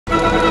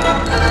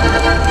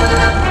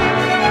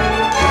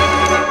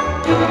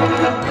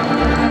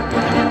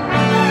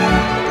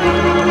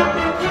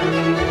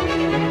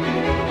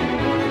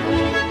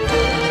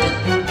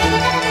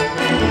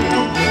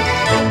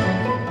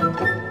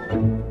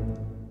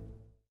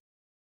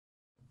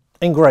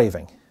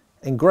Engraving.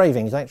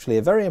 Engraving is actually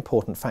a very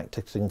important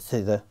factor to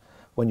consider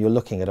when you're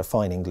looking at a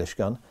fine English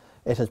gun.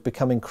 It has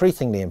become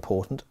increasingly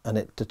important, and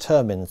it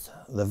determines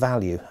the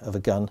value of a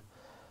gun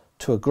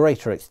to a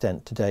greater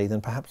extent today than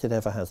perhaps it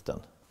ever has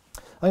done.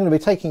 I'm going to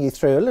be taking you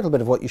through a little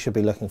bit of what you should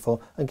be looking for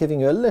and giving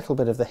you a little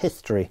bit of the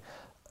history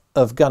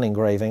of gun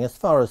engraving as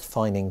far as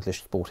fine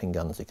English sporting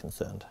guns are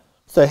concerned.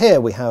 So here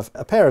we have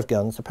a pair of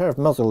guns, a pair of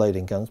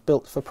muzzle-loading guns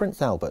built for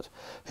Prince Albert,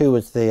 who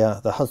was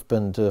the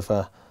husband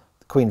of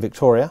Queen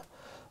Victoria.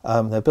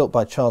 They're built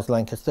by Charles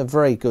Lancaster,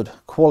 very good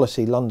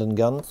quality London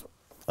guns.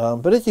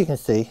 But as you can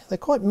see, they're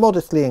quite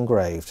modestly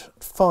engraved.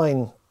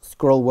 Fine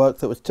scroll work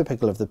that was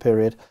typical of the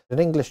period. An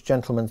English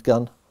gentleman's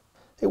gun.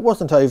 It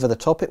wasn't over the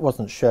top, it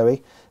wasn't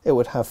showy. It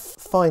would have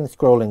fine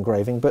scroll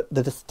engraving, but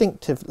the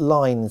distinctive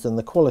lines and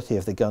the quality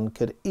of the gun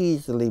could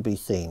easily be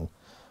seen.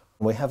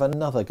 We have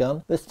another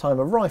gun, this time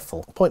a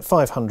rifle,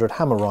 .500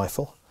 hammer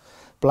rifle,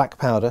 black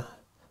powder,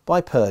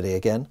 by Purdy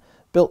again,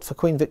 built for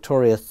Queen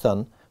Victoria's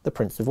son, the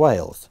Prince of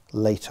Wales,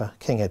 later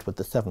King Edward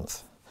VII.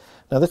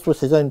 Now this was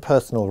his own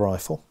personal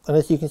rifle, and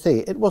as you can see,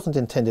 it wasn't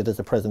intended as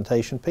a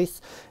presentation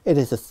piece. It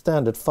is a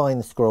standard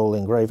fine scroll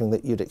engraving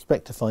that you'd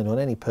expect to find on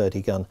any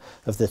Purdy gun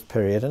of this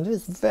period, and it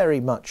is very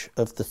much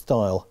of the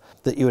style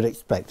that you would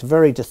expect,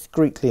 very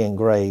discreetly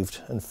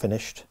engraved and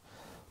finished,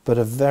 but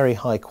of very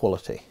high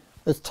quality.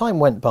 As time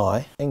went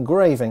by,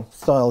 engraving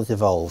styles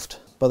evolved.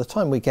 By the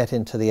time we get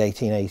into the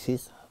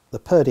 1880s, the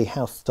Purdy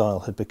house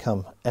style had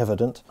become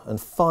evident, and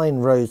fine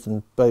rose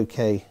and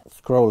bouquet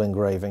scroll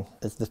engraving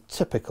is the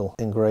typical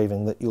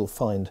engraving that you'll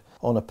find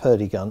on a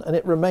Purdy gun, and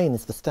it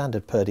remains the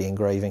standard Purdy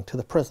engraving to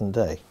the present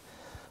day.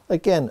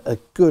 Again, a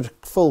good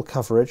full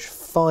coverage,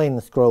 fine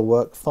scroll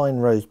work, fine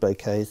rose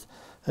bouquets,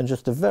 and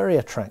just a very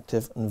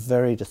attractive and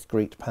very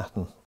discreet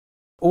pattern.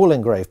 All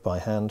engraved by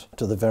hand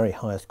to the very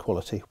highest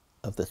quality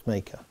of this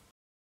maker.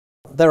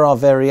 There are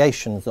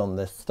variations on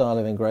this style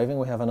of engraving.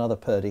 We have another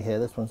Purdy here.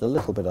 This one's a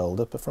little bit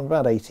older, but from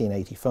about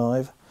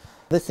 1885.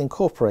 This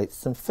incorporates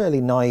some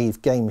fairly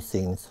naive game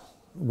scenes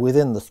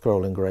within the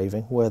scroll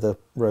engraving where the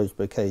rose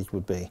bouquets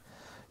would be.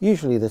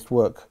 Usually this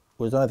work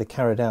was either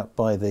carried out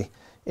by the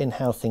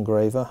in-house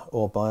engraver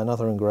or by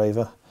another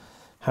engraver,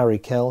 Harry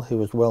Kell, who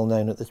was well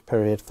known at this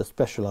period for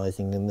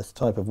specialising in this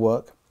type of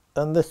work.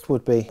 And this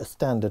would be a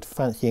standard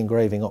fancy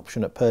engraving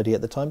option at Purdy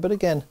at the time, but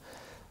again,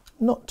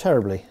 not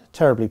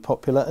terribly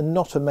popular and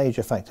not a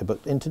major factor, but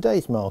in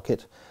today's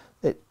market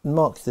it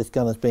marks this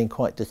gun as being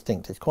quite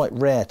distinct. It's quite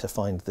rare to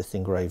find this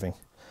engraving.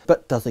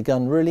 But does a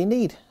gun really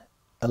need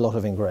a lot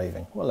of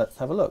engraving? Well, let's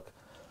have a look.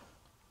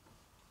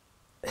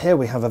 Here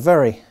we have a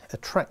very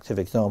attractive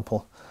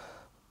example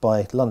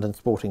by London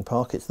Sporting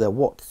Park. It's their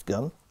Watts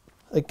gun.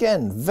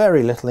 Again,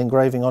 very little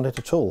engraving on it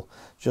at all,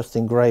 just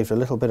engraved a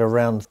little bit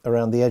around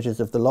the edges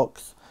of the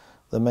locks,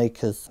 the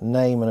maker's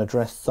name and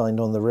address signed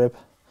on the rib.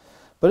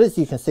 But as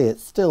you can see,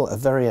 it's still a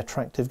very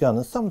attractive gun,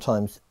 and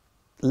sometimes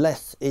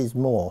less is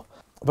more.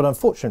 But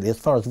unfortunately, as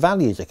far as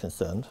values are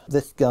concerned,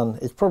 this gun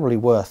is probably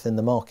worth in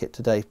the market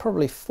today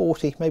probably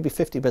 40, maybe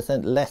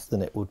 50% less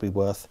than it would be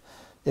worth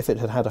if it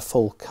had had a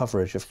full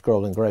coverage of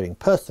scroll engraving.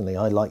 Personally,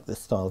 I like this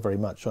style very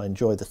much. I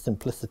enjoy the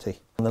simplicity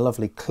and the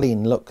lovely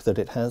clean look that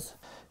it has.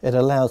 It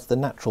allows the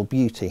natural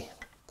beauty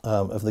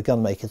of the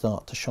gunmaker's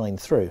art to shine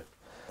through.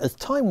 As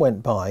time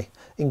went by,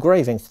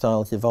 engraving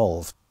styles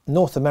evolved.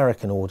 North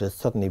American orders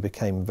suddenly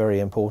became very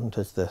important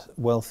as the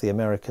wealthy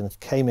Americans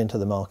came into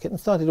the market and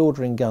started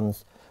ordering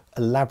guns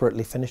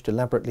elaborately finished,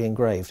 elaborately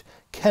engraved.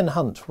 Ken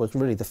Hunt was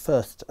really the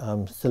first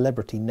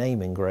celebrity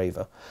name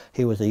engraver.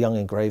 He was a young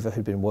engraver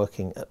who'd been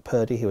working at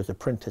Purdy. He was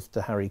apprenticed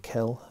to Harry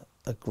Kell,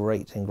 a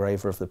great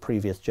engraver of the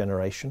previous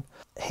generation.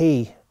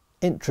 He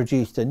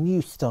introduced a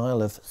new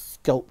style of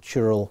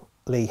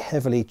sculpturally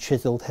heavily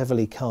chiselled,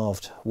 heavily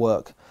carved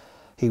work.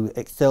 He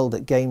excelled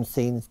at game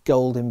scenes,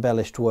 gold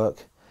embellished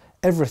work,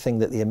 everything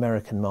that the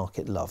American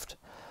market loved.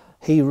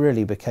 He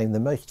really became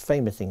the most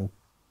famous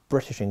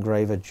British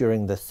engraver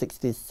during the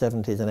 60s,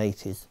 70s and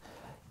 80s.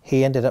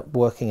 He ended up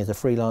working as a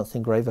freelance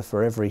engraver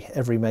for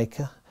every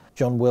maker.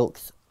 John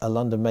Wilkes, a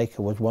London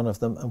maker, was one of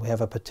them, and we have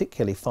a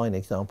particularly fine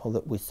example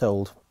that we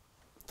sold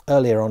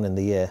earlier on in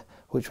the year,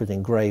 which was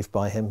engraved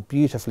by him,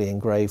 beautifully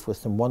engraved with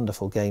some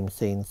wonderful game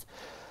scenes.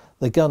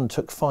 The gun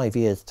took 5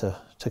 years to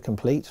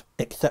complete.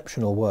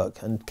 Exceptional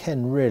work, and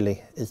Ken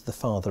really is the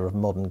father of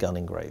modern gun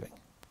engraving.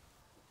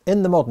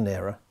 In the modern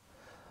era,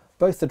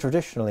 both the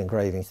traditional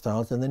engraving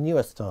styles and the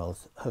newer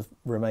styles have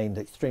remained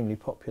extremely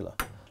popular.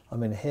 I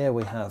mean, here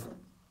we have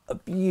a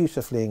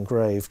beautifully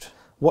engraved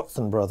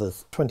Watson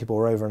Brothers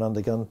 20-bore over and under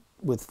gun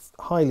with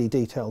highly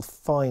detailed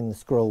fine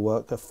scroll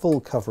work, a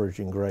full coverage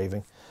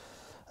engraving,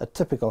 a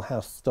typical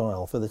house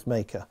style for this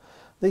maker.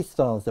 These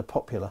styles are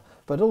popular,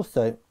 but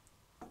also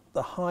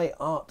the high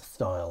art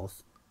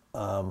styles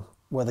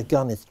where the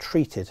gun is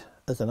treated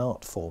as an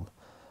art form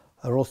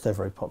are also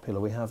very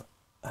popular. We have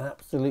an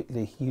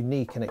absolutely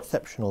unique and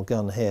exceptional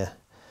gun here,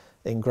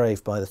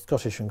 engraved by the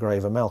Scottish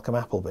engraver Malcolm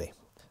Appleby.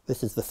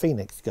 This is the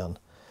Phoenix gun.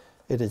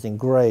 It is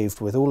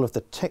engraved with all of the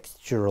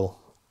textural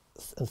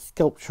and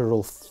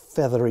sculptural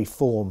feathery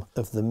form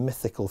of the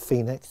mythical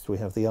phoenix. We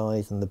have the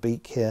eyes and the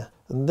beak here.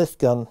 And this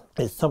gun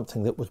is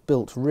something that was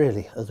built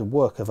really as a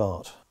work of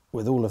art.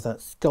 With all of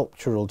that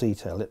sculptural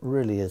detail, it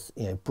really is,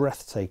 you know,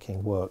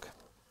 breathtaking work.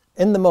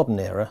 In the modern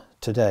era,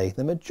 today,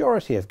 the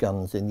majority of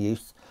guns in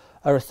use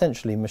are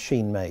essentially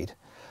machine-made.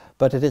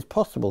 But it is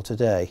possible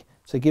today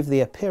to give the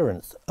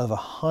appearance of a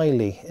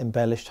highly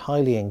embellished,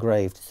 highly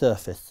engraved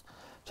surface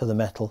to the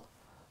metal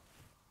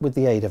with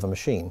the aid of a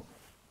machine.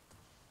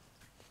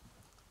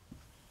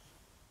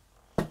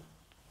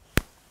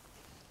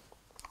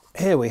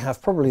 Here we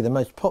have probably the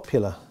most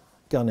popular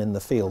gun in the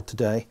field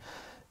today.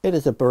 It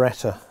is a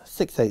Beretta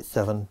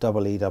 687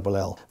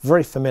 EELL,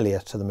 very familiar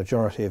to the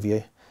majority of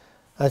you.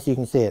 As you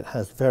can see, it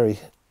has very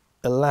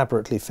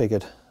elaborately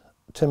figured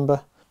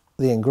timber.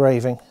 The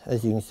engraving,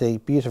 as you can see,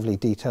 beautifully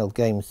detailed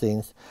game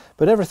scenes,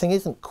 but everything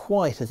isn't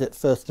quite as it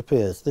first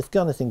appears. This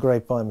gun is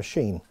engraved by a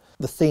machine.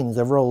 The scenes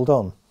are rolled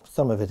on.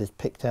 Some of it is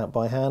picked out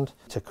by hand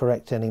to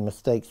correct any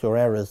mistakes or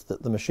errors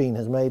that the machine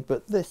has made,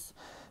 but this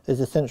is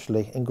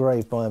essentially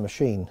engraved by a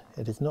machine.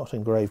 It is not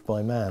engraved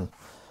by man.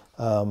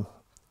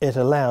 It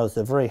allows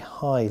a very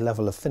high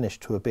level of finish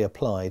to be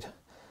applied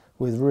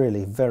with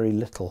really very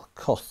little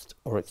cost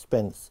or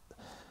expense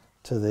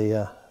to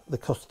the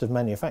cost of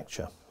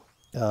manufacture.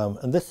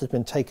 And this has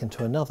been taken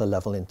to another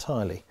level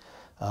entirely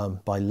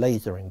by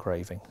laser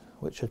engraving,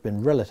 which has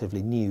been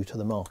relatively new to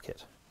the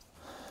market.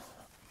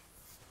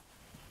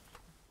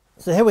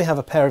 So here we have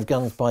a pair of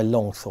guns by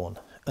Longthorn,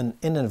 an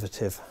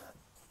innovative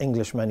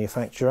English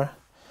manufacturer.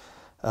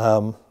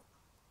 They've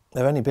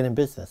only been in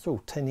business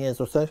 10 years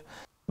or so.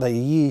 They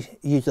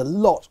use a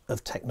lot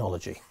of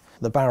technology.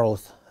 The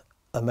barrels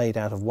are made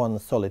out of one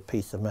solid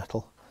piece of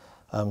metal,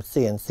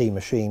 CNC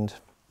machined.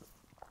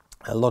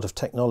 A lot of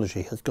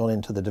technology has gone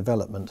into the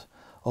development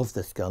of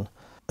this gun,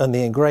 and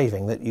the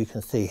engraving that you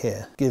can see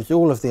here gives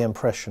all of the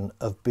impression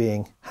of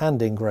being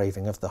hand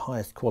engraving of the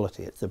highest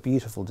quality. It's a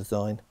beautiful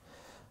design,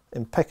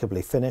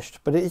 impeccably finished,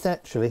 but it is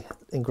actually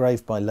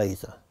engraved by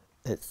laser.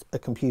 It's a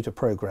computer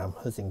program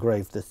has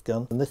engraved this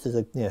gun, and this is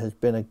has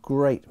been a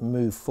great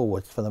move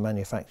forwards for the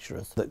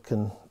manufacturers that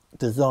can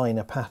design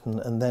a pattern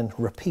and then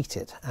repeat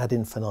it ad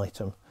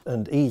infinitum,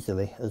 and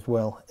easily as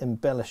well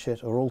embellish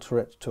it or alter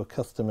it to a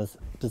customer's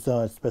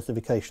desired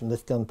specification.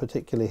 This gun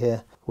particularly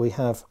here, we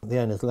have the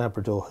owner's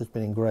Labrador has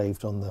been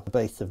engraved on the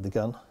base of the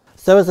gun.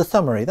 So as a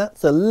summary,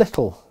 that's a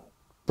little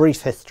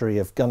brief history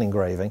of gun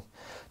engraving.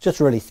 Just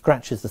really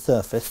scratches the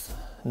surface,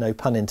 no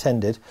pun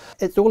intended.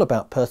 It's all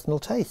about personal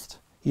taste.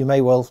 You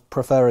may well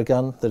prefer a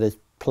gun that is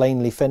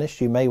plainly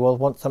finished. You may well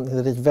want something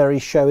that is very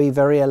showy,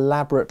 very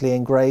elaborately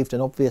engraved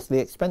and obviously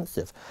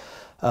expensive.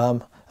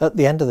 At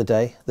the end of the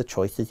day, the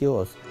choice is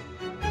yours.